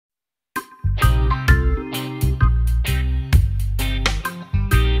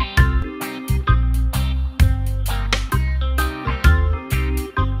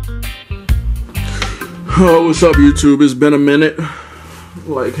Oh, what's up, YouTube? It's been a minute.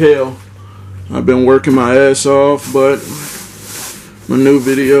 Like hell. I've been working my ass off, but my new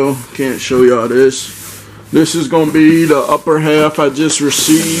video, can't show y'all this. This is gonna be the upper half I just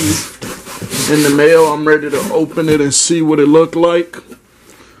received in the mail. I'm ready to open it and see what it looked like.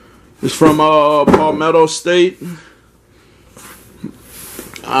 It's from Palmetto State.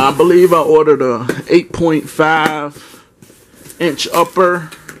 I believe I ordered a 8.5 inch upper.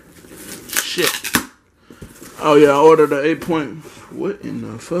 Shit. Oh yeah, I ordered a 8 point. What in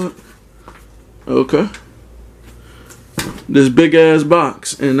the fuck? Okay. This big ass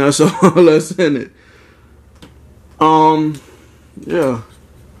box, and that's all that's in it. Yeah.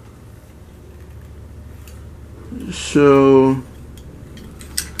 So.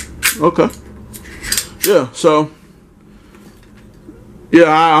 Okay. Yeah. So.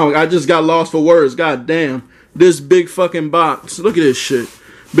 Yeah, I just got lost for words. God damn. This big fucking box. Look at this shit.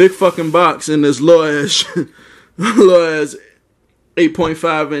 Big fucking box and this little ass, little ass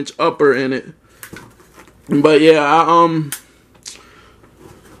 8.5 inch upper in it. But yeah,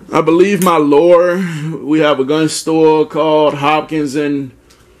 I believe my lure. We have a gun store called Hopkins in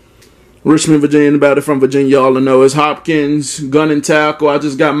Richmond, Virginia. Anybody from Virginia, y'all know it's Hopkins Gun and Tackle. I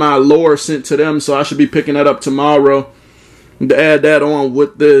just got my lure sent to them, so I should be picking that up tomorrow to add that on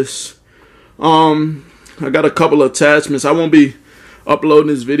with this. I got a couple of attachments. I won't be uploading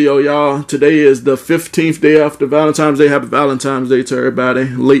this video, y'all. Today is the 15th day after Valentine's Day. Happy Valentine's Day to everybody.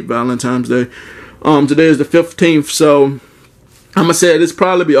 Late Valentine's Day. Today is the 15th, so I'm gonna say this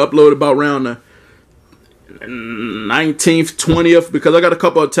probably be uploaded about around the 19th, 20th, because I got a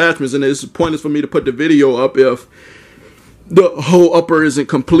couple of attachments, and it's pointless for me to put the video up if the whole upper isn't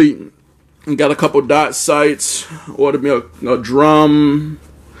complete. And got a couple dot sights. Ordered me a drum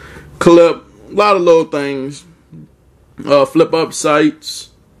clip. A lot of little things. Flip up sights.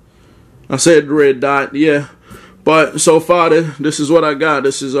 I said red dot, yeah. But so far, this is what I got.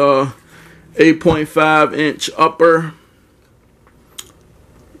 This is 8.5 inch upper.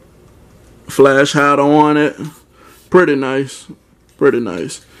 Flash hider on it. Pretty nice. Pretty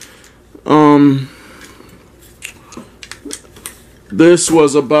nice. This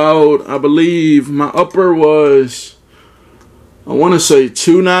was about, I believe, my upper was, I want to say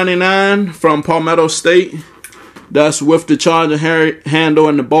 $2.99 from Palmetto State. That's with the charger handle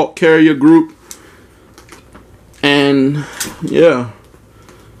and the bulk carrier group. And yeah.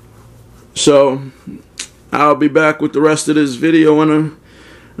 So I'll be back with the rest of this video in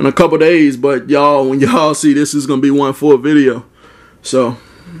a couple days. But y'all, when y'all see this, is gonna be one full video. So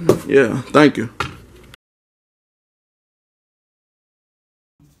yeah, thank you.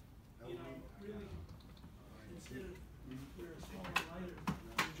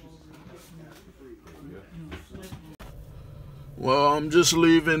 Well, I'm just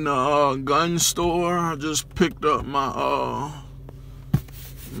leaving the gun store. I just picked up my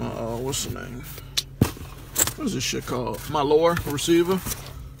what's the name? What is this shit called? My lure receiver.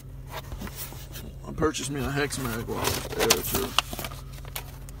 I purchased me a hex mag while I was there too.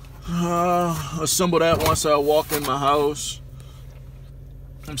 Assemble that once I walk in my house.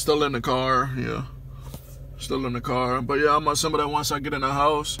 I'm still in the car, yeah. Still in the car. But yeah, I'm gonna assemble that once I get in the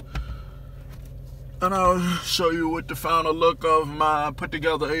house. And I'll show you what the final look of my put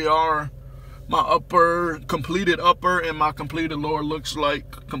together AR, my upper, completed upper, and my completed lower looks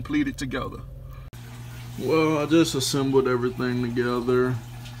like completed together. Well, I just assembled everything together.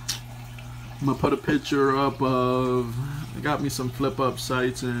 I'm gonna put a picture up of, I got me some flip up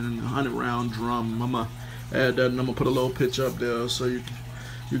sights and a 100-round drum. I'm gonna add that and I'm gonna put a little picture up there so you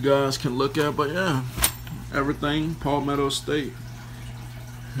guys can look at. But yeah, everything Palmetto State.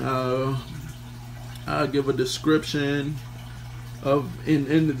 I'll give a description of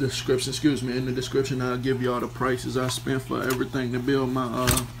in the description. Excuse me, in the description I'll give you all the prices I spent for everything to build my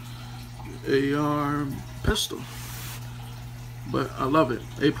AR pistol. But I love it.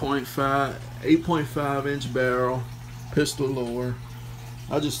 8.5 inch barrel pistol lower.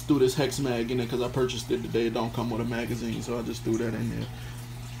 I just threw this hex mag in it because I purchased it today. It don't come with a magazine, so I just threw that in there.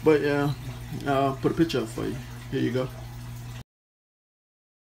 But yeah, I'll put a picture up for you. Here you go.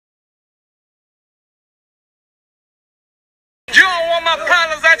 You don't want my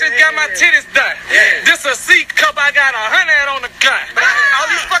problems, I just got my titties done. This a C cup, I got 100 on the gun.